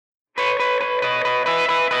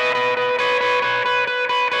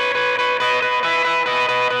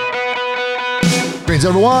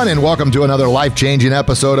Greetings, everyone, and welcome to another life-changing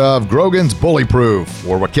episode of Grogan's Bully Proof,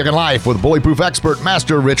 where we're kicking life with Bully Proof expert,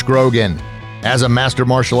 Master Rich Grogan. As a master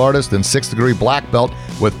martial artist and 6th-degree black belt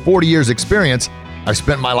with 40 years experience, I've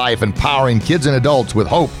spent my life empowering kids and adults with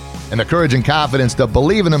hope and the courage and confidence to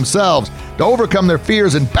believe in themselves, to overcome their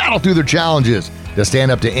fears and battle through their challenges, to stand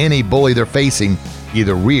up to any bully they're facing,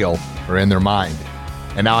 either real or in their mind.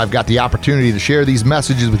 And now I've got the opportunity to share these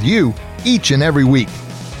messages with you each and every week.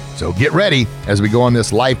 So get ready as we go on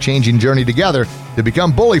this life-changing journey together to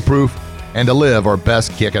become bully-proof and to live our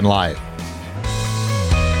best kick in life.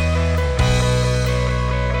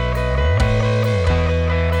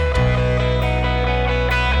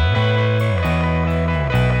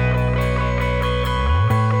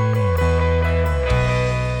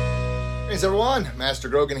 Hey everyone, Master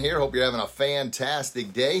Grogan here. Hope you're having a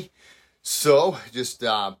fantastic day. So just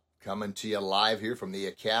coming to you live here from the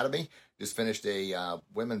Academy. Just finished a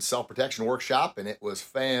women's self-protection workshop, and it was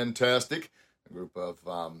fantastic. A group of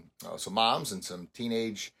some moms and some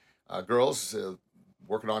teenage girls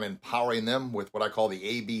working on empowering them with what I call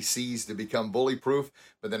the ABCs to become bully-proof,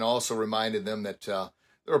 but then also reminded them that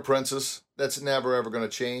they're a princess. That's never, ever going to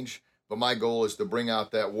change. But my goal is to bring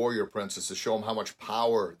out that warrior princess, to show them how much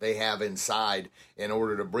power they have inside in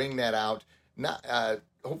order to bring that out. Not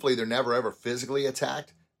hopefully they're never, ever physically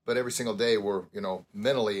attacked, but every single day we're,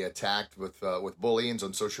 mentally attacked with bullying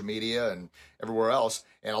on social media and everywhere else.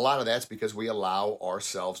 And a lot of that's because we allow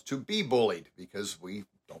ourselves to be bullied because we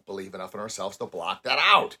don't believe enough in ourselves to block that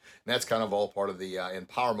out. And that's kind of all part of the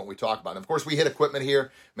empowerment we talk about. And of course, we hit equipment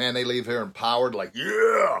here. Man, they leave here empowered like,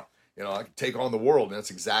 yeah, I can take on the world. And that's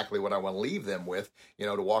exactly what I want to leave them with,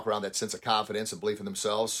 to walk around that sense of confidence and belief in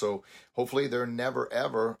themselves. So hopefully they're never,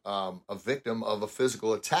 ever a victim of a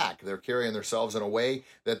physical attack. They're carrying themselves in a way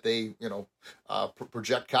that they,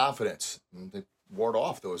 project confidence and they ward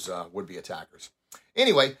off those would-be attackers.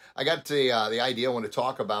 Anyway, I got the idea. I want to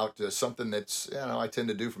talk about something that's, I tend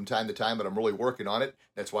to do from time to time, but I'm really working on it.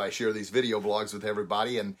 That's why I share these video blogs with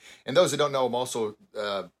everybody. And those that don't know, I'm also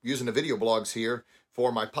using the video blogs here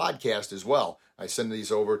for my podcast as well. I send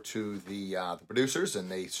these over to the producers, and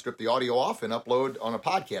they strip the audio off and upload on a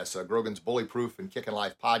podcast, Grogan's Bully Proof and Kickin'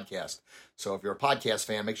 Life podcast. So if you're a podcast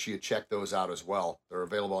fan, make sure you check those out as well. They're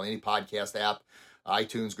available on any podcast app,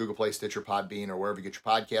 iTunes, Google Play, Stitcher, Podbean, or wherever you get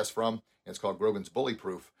your podcast from. And it's called Grogan's Bully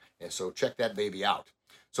Proof. And so check that baby out.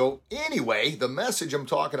 So anyway, the message I'm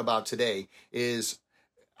talking about today is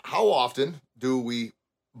how often do we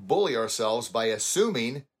bully ourselves by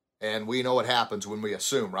assuming. And we know what happens when we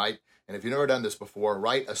assume, right? And if you've never done this before,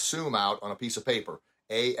 write assume out on a piece of paper,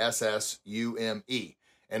 ASSUME.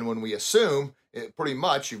 And when we assume, pretty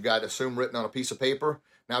much you've got assume written on a piece of paper.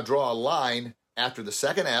 Now draw a line after the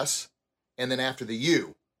second S and then after the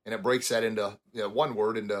U. And it breaks that into one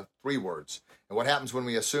word into 3 words. And what happens when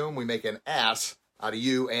we assume? We make an ass out of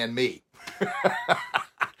you and me.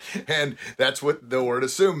 And that's what the word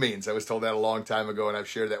assume means. I was told that a long time ago, and I've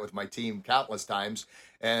shared that with my team countless times.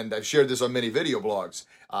 And I've shared this on many video blogs.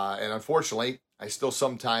 And unfortunately, I still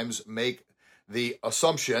sometimes make the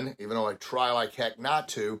assumption, even though I try like heck not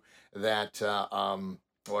to, that,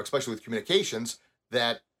 especially with communications,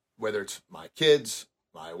 that whether it's my kids,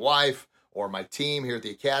 my wife, or my team here at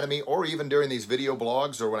the Academy, or even during these video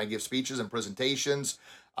blogs, or when I give speeches and presentations,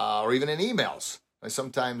 or even in emails, I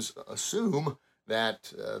sometimes assume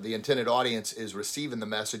that the intended audience is receiving the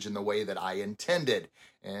message in the way that I intended.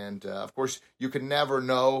 And of course, you can never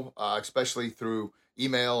know, especially through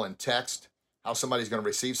email and text, how somebody's going to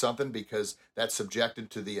receive something because that's subjected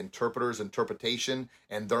to the interpreter's interpretation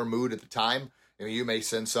and their mood at the time. I mean, you may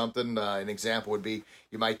send something, an example would be,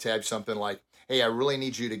 you might type something like, hey, I really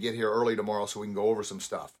need you to get here early tomorrow so we can go over some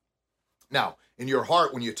stuff. Now, in your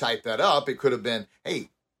heart, when you type that up, it could have been, hey,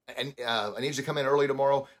 and I need you to come in early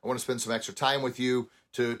tomorrow. I want to spend some extra time with you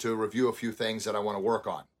to review a few things that I want to work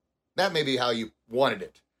on. That may be how you wanted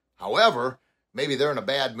it. However, maybe they're in a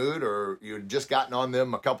bad mood or you'd just gotten on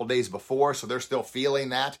them a couple days before, so they're still feeling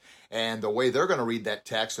that. And the way they're going to read that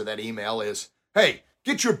text or that email is, hey,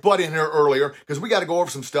 get your butt in here earlier because we got to go over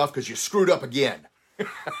some stuff because you screwed up again.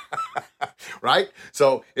 Right?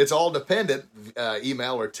 So it's all dependent,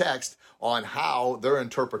 email or text, on how their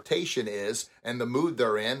interpretation is and the mood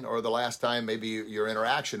they're in or the last time maybe your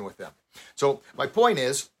interaction with them. So my point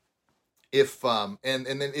is, if and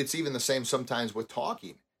then it's even the same sometimes with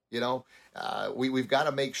talking, we've got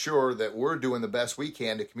to make sure that we're doing the best we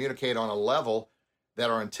can to communicate on a level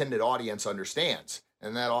that our intended audience understands.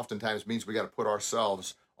 And that oftentimes means we got to put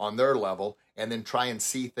ourselves on their level and then try and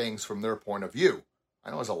see things from their point of view. I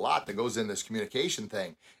know there's a lot that goes in this communication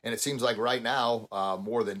thing. And it seems like right now,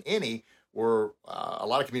 more than any, a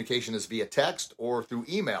lot of communication is via text or through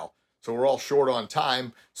email. So we're all short on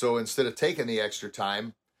time. So instead of taking the extra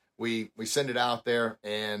time, we send it out there,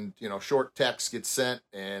 and short texts get sent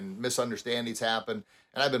and misunderstandings happen.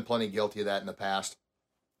 And I've been plenty guilty of that in the past.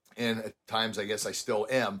 And at times, I guess I still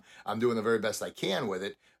am. I'm doing the very best I can with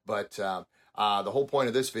it. But the whole point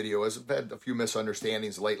of this video is I've had a few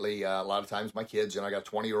misunderstandings lately. A lot of times my kids, I got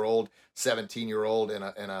a 20-year-old, 17-year-old, and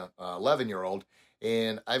a 11-year-old.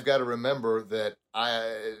 And I've got to remember that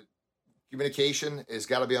communication has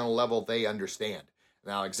got to be on a level they understand.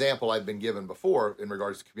 Now, example I've been given before in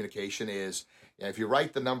regards to communication is, if you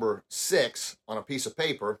write the number 6 on a piece of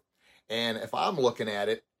paper, and if I'm looking at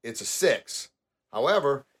it, it's a 6.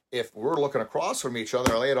 However, if we're looking across from each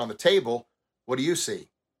other, I lay it on the table, what do you see?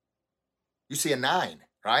 You see a 9,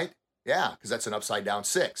 right? Yeah, because that's an upside down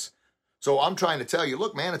 6. So I'm trying to tell you,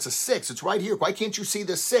 look, man, it's a 6. It's right here. Why can't you see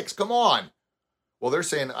this 6? Come on. Well, they're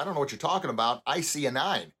saying, I don't know what you're talking about. I see a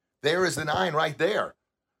 9. There is the 9 right there.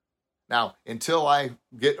 Now, until I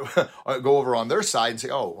go over on their side and say,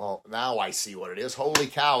 oh, well, now I see what it is. Holy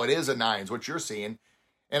cow, it is a 9, is what you're seeing.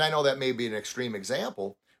 And I know that may be an extreme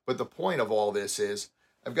example, but the point of all this is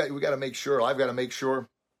I've got to make sure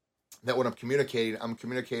that when I'm communicating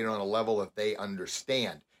on a level that they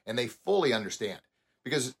understand and they fully understand.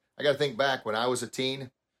 Because I got to think back when I was a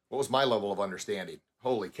teen, what was my level of understanding?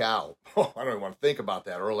 Holy cow. I don't even want to think about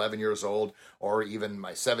that. Or 11 years old, or even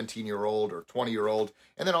my 17-year-old or 20-year-old.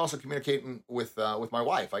 And then also communicating with my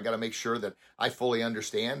wife. I got to make sure that I fully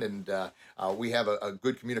understand and we have a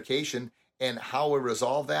good communication. And how we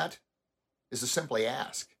resolve that is to simply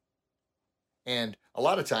ask. And a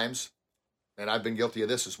lot of times, and I've been guilty of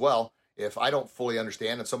this as well, if I don't fully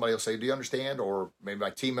understand and somebody will say, do you understand? Or maybe my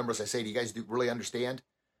team members, I say, do you guys really understand?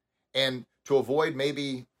 And to avoid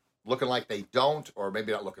maybe looking like they don't, or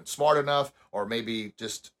maybe not looking smart enough, or maybe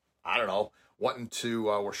just, I don't know, wanting to,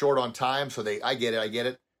 we're short on time, so I get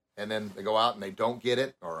it, and then they go out and they don't get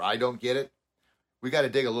it, or I don't get it. We got to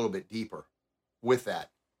dig a little bit deeper with that.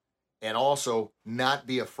 And also not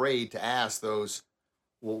be afraid to ask those,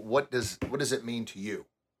 well, what does it mean to you?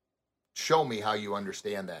 Show me how you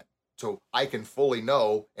understand that, so I can fully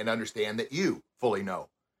know and understand that you fully know.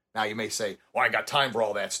 Now you may say, well, I ain't got time for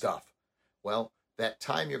all that stuff. Well, that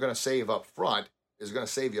time you're going to save up front is going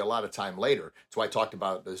to save you a lot of time later. That's why I talked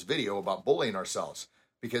about this video about bullying ourselves.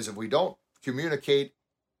 Because if we don't communicate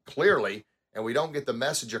clearly and we don't get the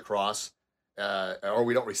message across, or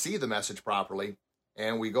we don't receive the message properly,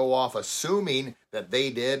 and we go off assuming that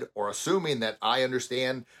they did, or assuming that I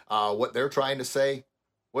understand what they're trying to say,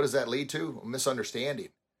 what does that lead to? Misunderstanding.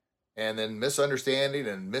 And then misunderstanding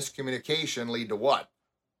and miscommunication lead to what?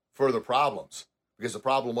 Further problems. Because the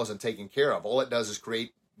problem wasn't taken care of. All it does is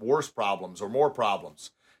create worse problems or more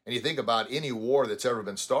problems. And you think about any war that's ever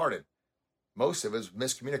been started, most of it is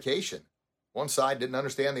miscommunication. One side didn't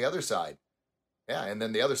understand the other side. Yeah, and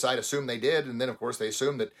then the other side assumed they did, and then, of course, they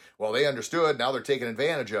assumed that, well, they understood, now they're taking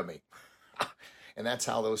advantage of me. And that's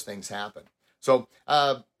how those things happen. So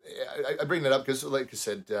I bring that up because, like I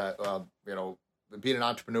said, being an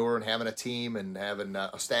entrepreneur and having a team and having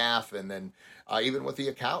a staff, and then even with the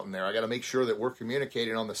accountant there, I got to make sure that we're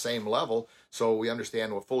communicating on the same level so we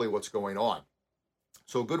understand fully what's going on.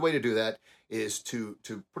 So a good way to do that is to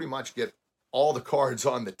pretty much get all the cards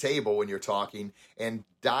on the table when you're talking and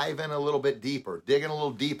dive in a little bit deeper, dig in a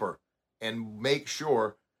little deeper, and make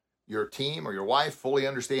sure your team or your wife fully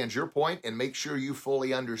understands your point, and make sure you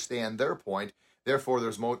fully understand their point. Therefore,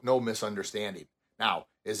 there's no misunderstanding. Now,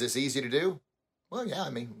 is this easy to do? Well, yeah, I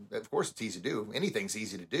mean, of course it's easy to do. Anything's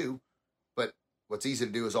easy to do, but what's easy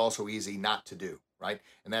to do is also easy not to do, right?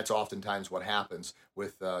 And that's oftentimes what happens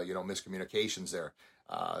with, miscommunications there.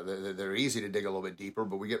 They're easy to dig a little bit deeper,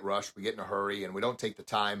 but we get rushed, we get in a hurry, and we don't take the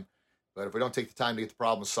time. But if we don't take the time to get the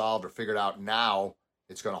problem solved or figured out now,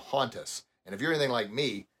 it's going to haunt us. And if you're anything like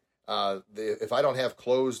me, if I don't have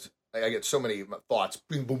closed, I get so many thoughts,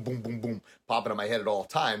 boom, boom, boom, boom, boom, popping in my head at all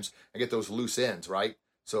times. I get those loose ends, right?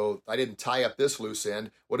 So I didn't tie up this loose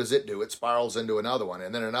end. What does it do? It spirals into another one,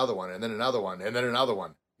 and then another one, and then another one, and then another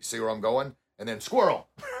one. You see where I'm going? And then squirrel.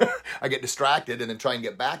 I get distracted and then try and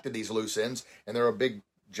get back to these loose ends, and they're a big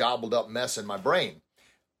jobbled up mess in my brain.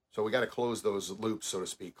 So we got to close those loops, so to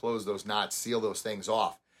speak, close those knots, seal those things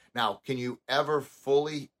off. Now, can you ever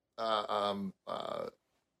fully,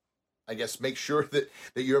 make sure that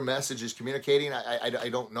your message is communicating? I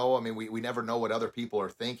don't know. I mean, we never know what other people are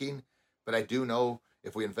thinking, but I do know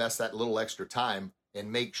if we invest that little extra time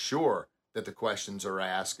and make sure that the questions are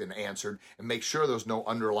asked and answered, and make sure there's no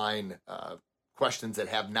underlying questions that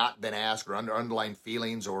have not been asked, or underlying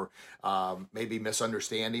feelings, or maybe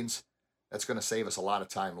misunderstandings, that's going to save us a lot of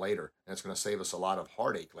time later, and it's going to save us a lot of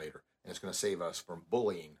heartache later, and it's going to save us from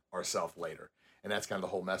bullying ourselves later. And that's kind of the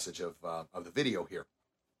whole message of the video here.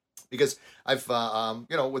 Because I've,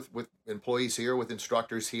 with employees here, with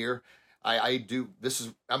instructors here, I do,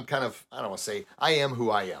 I'm kind of, I don't want to say, I am who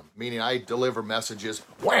I am, meaning I deliver messages,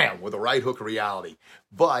 wham, with a right hook of reality.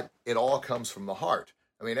 But it all comes from the heart.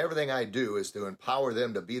 I mean, everything I do is to empower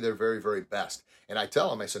them to be their very, very best. And I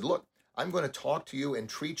tell them, I said, look, I'm going to talk to you and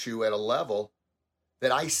treat you at a level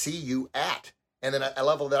that I see you at, and then a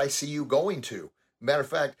level that I see you going to. Matter of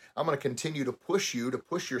fact, I'm going to continue to push you, to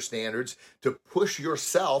push your standards, to push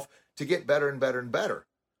yourself to get better and better and better.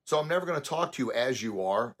 So I'm never going to talk to you as you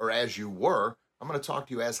are or as you were. I'm going to talk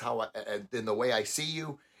to you as in the way I see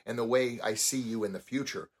you and the way I see you in the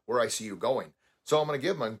future, where I see you going. So I'm going to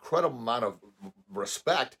give them an incredible amount of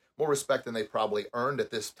respect, more respect than they probably earned at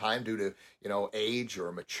this time due to, age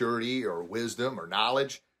or maturity or wisdom or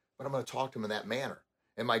knowledge. But I'm going to talk to them in that manner.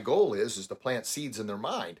 And my goal is to plant seeds in their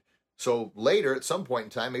mind. So later, at some point in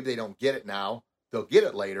time, maybe they don't get it now, they'll get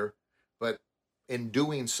it later. But in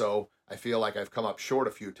doing so, I feel like I've come up short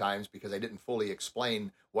a few times because I didn't fully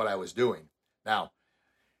explain what I was doing. Now,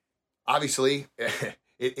 obviously,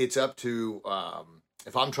 it's up to,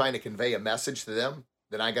 if I'm trying to convey a message to them,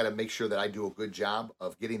 then I got to make sure that I do a good job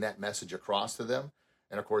of getting that message across to them.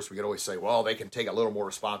 And of course, we could always say, well, they can take a little more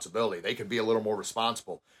responsibility. They could be a little more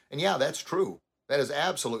responsible. And yeah, that's true. That is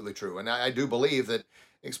absolutely true. And I do believe that,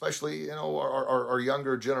 especially, our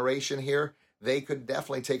younger generation here, they could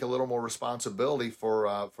definitely take a little more responsibility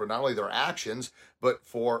for not only their actions, but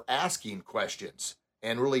for asking questions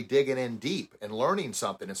and really digging in deep and learning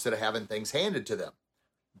something instead of having things handed to them.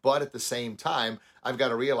 But at the same time, I've got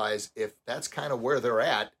to realize if that's kind of where they're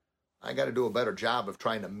at, I got to do a better job of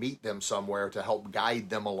trying to meet them somewhere to help guide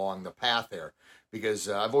them along the path there. Because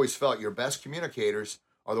I've always felt your best communicators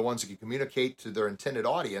are the ones that can communicate to their intended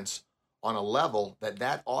audience on a level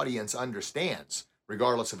that audience understands,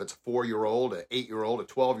 regardless if it's a 4-year-old, an 8-year-old, a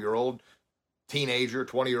 12-year-old, teenager,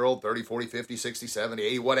 20-year-old, 30, 40, 50, 60, 70,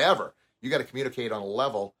 80, whatever. You got to communicate on a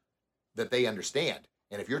level that they understand.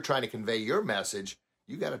 And if you're trying to convey your message,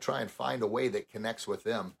 you got to try and find a way that connects with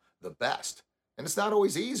them the best. And it's not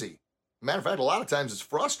always easy. Matter of fact, a lot of times it's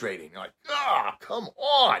frustrating. You're like, come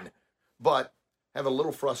on. But have a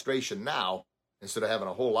little frustration now instead of having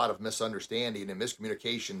a whole lot of misunderstanding and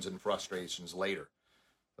miscommunications and frustrations later.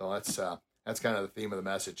 So that's kind of the theme of the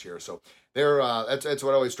message here. So that's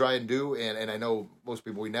what I always try and do. And I know most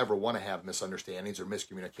people, we never want to have misunderstandings or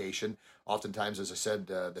miscommunication. Oftentimes, as I said,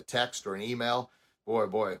 the text or an email,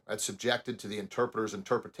 boy, that's subjected to the interpreter's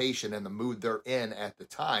interpretation and the mood they're in at the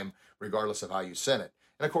time, regardless of how you sent it.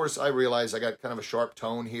 And of course, I realize I got kind of a sharp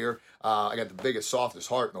tone here. I got the biggest, softest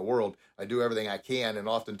heart in the world. I do everything I can, and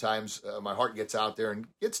oftentimes my heart gets out there and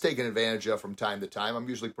gets taken advantage of from time to time. I'm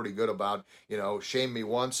usually pretty good about, shame me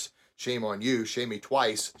once, shame on you, shame me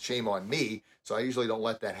twice, shame on me. So I usually don't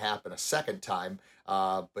let that happen a second time.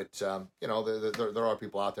 But there are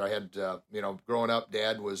people out there. I had, growing up,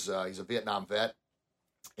 Dad was, he's a Vietnam vet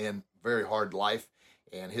and very hard life.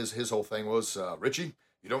 And his whole thing was, Richie,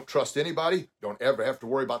 you don't trust anybody. Don't ever have to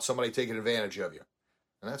worry about somebody taking advantage of you.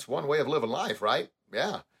 And that's one way of living life, right?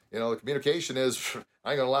 Yeah. The communication is,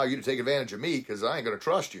 I ain't going to allow you to take advantage of me because I ain't going to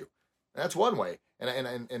trust you. And that's one way. And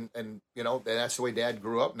that's the way Dad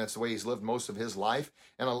grew up, and that's the way he's lived most of his life.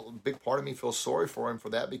 And a big part of me feels sorry for him for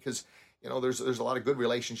that because, there's a lot of good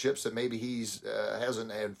relationships that maybe he's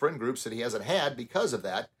hasn't, and friend groups that he hasn't had because of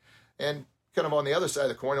that. And kind of on the other side of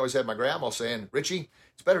the coin, I always had my grandma saying, Richie,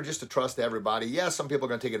 it's better just to trust everybody. Yes, some people are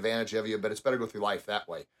going to take advantage of you, but it's better to go through life that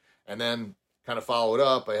way. And then kind of followed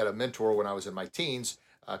up, I had a mentor when I was in my teens,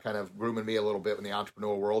 kind of grooming me a little bit in the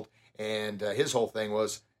entrepreneurial world. And his whole thing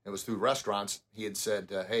was, it was through restaurants. He had said,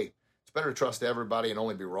 hey, it's better to trust everybody and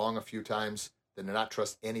only be wrong a few times than to not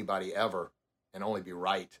trust anybody ever and only be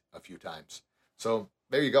right a few times. So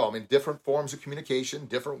there you go. I mean, different forms of communication,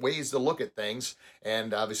 different ways to look at things.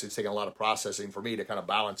 And obviously it's taking a lot of processing for me to kind of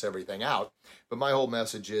balance everything out. But my whole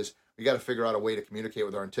message is we got to figure out a way to communicate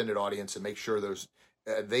with our intended audience and make sure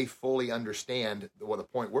they fully understand the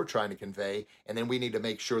point we're trying to convey. And then we need to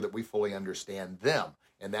make sure that we fully understand them.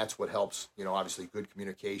 And that's what helps, obviously good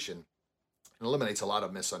communication and eliminates a lot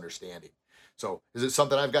of misunderstanding. So is it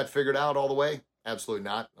something I've got figured out all the way? Absolutely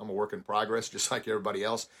not. I'm a work in progress, just like everybody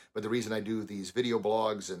else. But the reason I do these video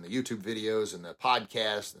blogs and the YouTube videos and the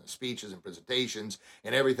podcasts and the speeches and presentations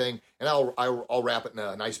and everything, and I'll wrap it in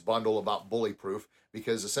a nice bundle about bully proof,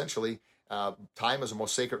 because essentially time is the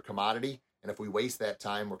most sacred commodity. And if we waste that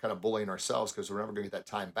time, we're kind of bullying ourselves because we're never going to get that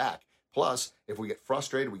time back. Plus, if we get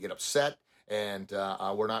frustrated, we get upset, and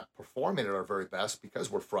we're not performing at our very best because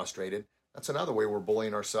we're frustrated, That's another way we're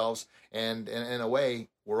bullying ourselves. And in a way,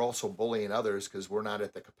 we're also bullying others because we're not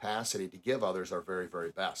at the capacity to give others our very,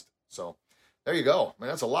 very best. So there you go. I mean,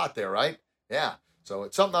 that's a lot there, right? Yeah. So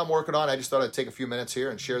it's something I'm working on. I just thought I'd take a few minutes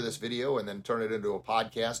here and share this video and then turn it into a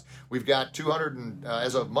podcast. We've got 200,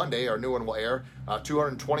 as of Monday, our new one will air,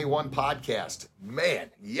 221 podcasts.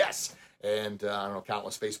 Man, yes. And I don't know,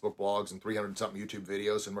 countless Facebook blogs and 300-something YouTube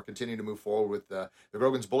videos. And we're continuing to move forward with the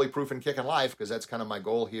Grogan's Bully Proof and Kicking Life, because that's kind of my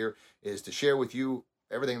goal here, is to share with you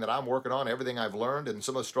everything that I'm working on, everything I've learned, and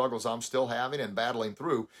some of the struggles I'm still having and battling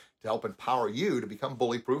through to help empower you to become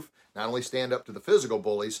bully proof, not only stand up to the physical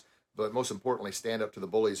bullies, but most importantly, stand up to the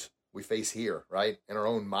bullies we face here, right, in our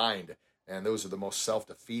own mind. And those are the most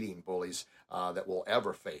self-defeating bullies that we'll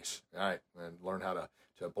ever face, all right, and learn how to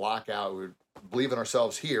block out. We believe in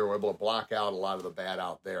ourselves here. We're able to block out a lot of the bad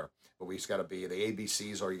out there. But we just got to be, the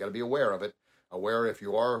ABCs are, you got to be aware of it, aware if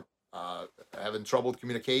you are having trouble with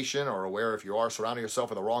communication, or aware if you are surrounding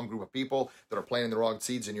yourself with the wrong group of people that are planting the wrong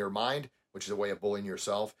seeds in your mind, which is a way of bullying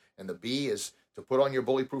yourself. And the B is to put on your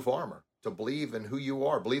bully-proof armor, to believe in who you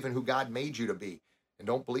are, believe in who God made you to be, and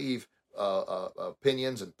don't believe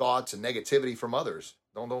opinions and thoughts and negativity from others.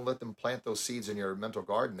 Don't let them plant those seeds in your mental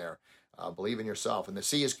garden there. Believe in yourself. And the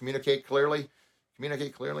C is communicate clearly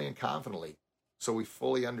and confidently, so we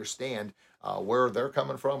fully understand where they're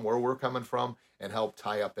coming from, where we're coming from, and help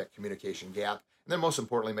tie up that communication gap. And then most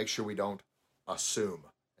importantly, make sure we don't assume.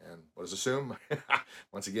 And what is assume?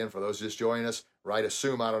 Once again, for those just joining us, write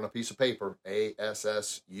assume out on a piece of paper,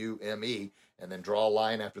 ASSUME, and then draw a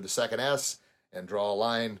line after the second S, and draw a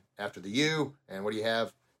line after the U. And what do you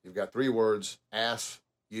have? You've got 3 words, ass,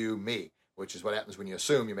 you, me, which is what happens when you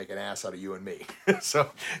assume. You make an ass out of you and me. So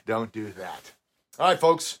don't do that. All right,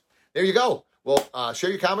 folks, there you go. Well, share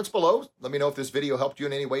your comments below. Let me know if this video helped you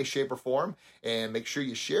in any way, shape, or form. And make sure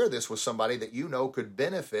you share this with somebody that you know could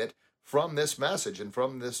benefit from this message and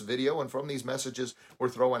from this video and from these messages we're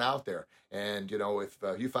throwing out there. And, you know, if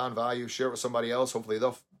you found value, share it with somebody else. Hopefully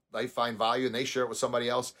they find value and they share it with somebody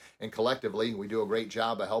else. And collectively, we do a great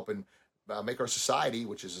job of helping make our society,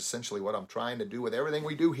 which is essentially what I'm trying to do with everything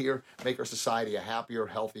we do here, make our society a happier,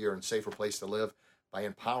 healthier, and safer place to live by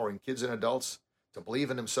empowering kids and adults to believe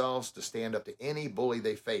in themselves, to stand up to any bully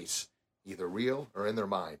they face, either real or in their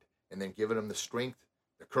mind, and then giving them the strength,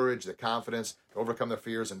 the courage, the confidence to overcome their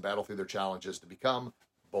fears and battle through their challenges to become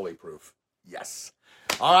bully-proof. Yes.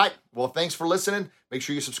 All right. Well, thanks for listening. Make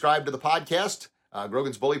sure you subscribe to the podcast,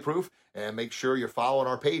 Grogan's Bully Proof, and make sure you're following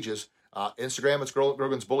our pages. Instagram, it's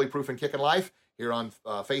Grogan's Bully Proof and Kicking Life. Here on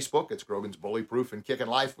Facebook, it's Grogan's Bully Proof and Kicking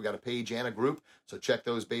Life. We got a page and a group, so check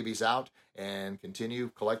those babies out and continue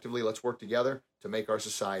collectively. Let's work together to make our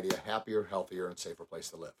society a happier, healthier, and safer place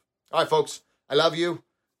to live. All right, folks, I love you.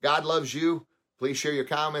 God loves you. Please share your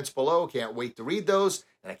comments below. Can't wait to read those,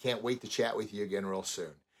 and I can't wait to chat with you again real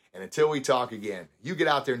soon. And until we talk again, you get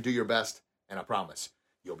out there and do your best, and I promise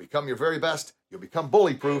you'll become your very best, you'll become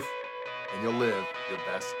bully-proof, and you'll live your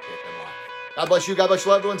best kicking life. God bless you. God bless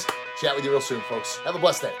your loved ones. Chat with you real soon, folks. Have a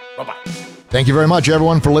blessed day. Bye-bye. Thank you very much,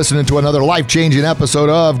 everyone, for listening to another life-changing episode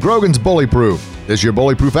of Grogan's Bully Proof. This is your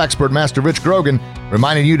bully proof expert, Master Rich Grogan,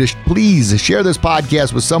 reminding you to please share this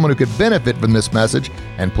podcast with someone who could benefit from this message.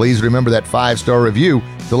 And please remember that 5-star review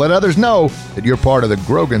to let others know that you're part of the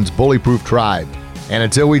Grogan's Bully Proof tribe. And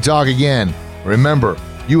until we talk again, remember,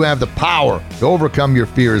 you have the power to overcome your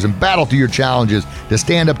fears and battle through your challenges, to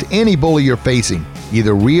stand up to any bully you're facing,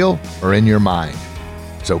 either real or in your mind.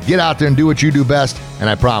 So get out there and do what you do best, and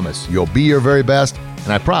I promise you'll be your very best,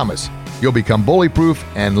 and I promise you'll become bully-proof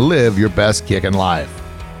and live your best kicking life.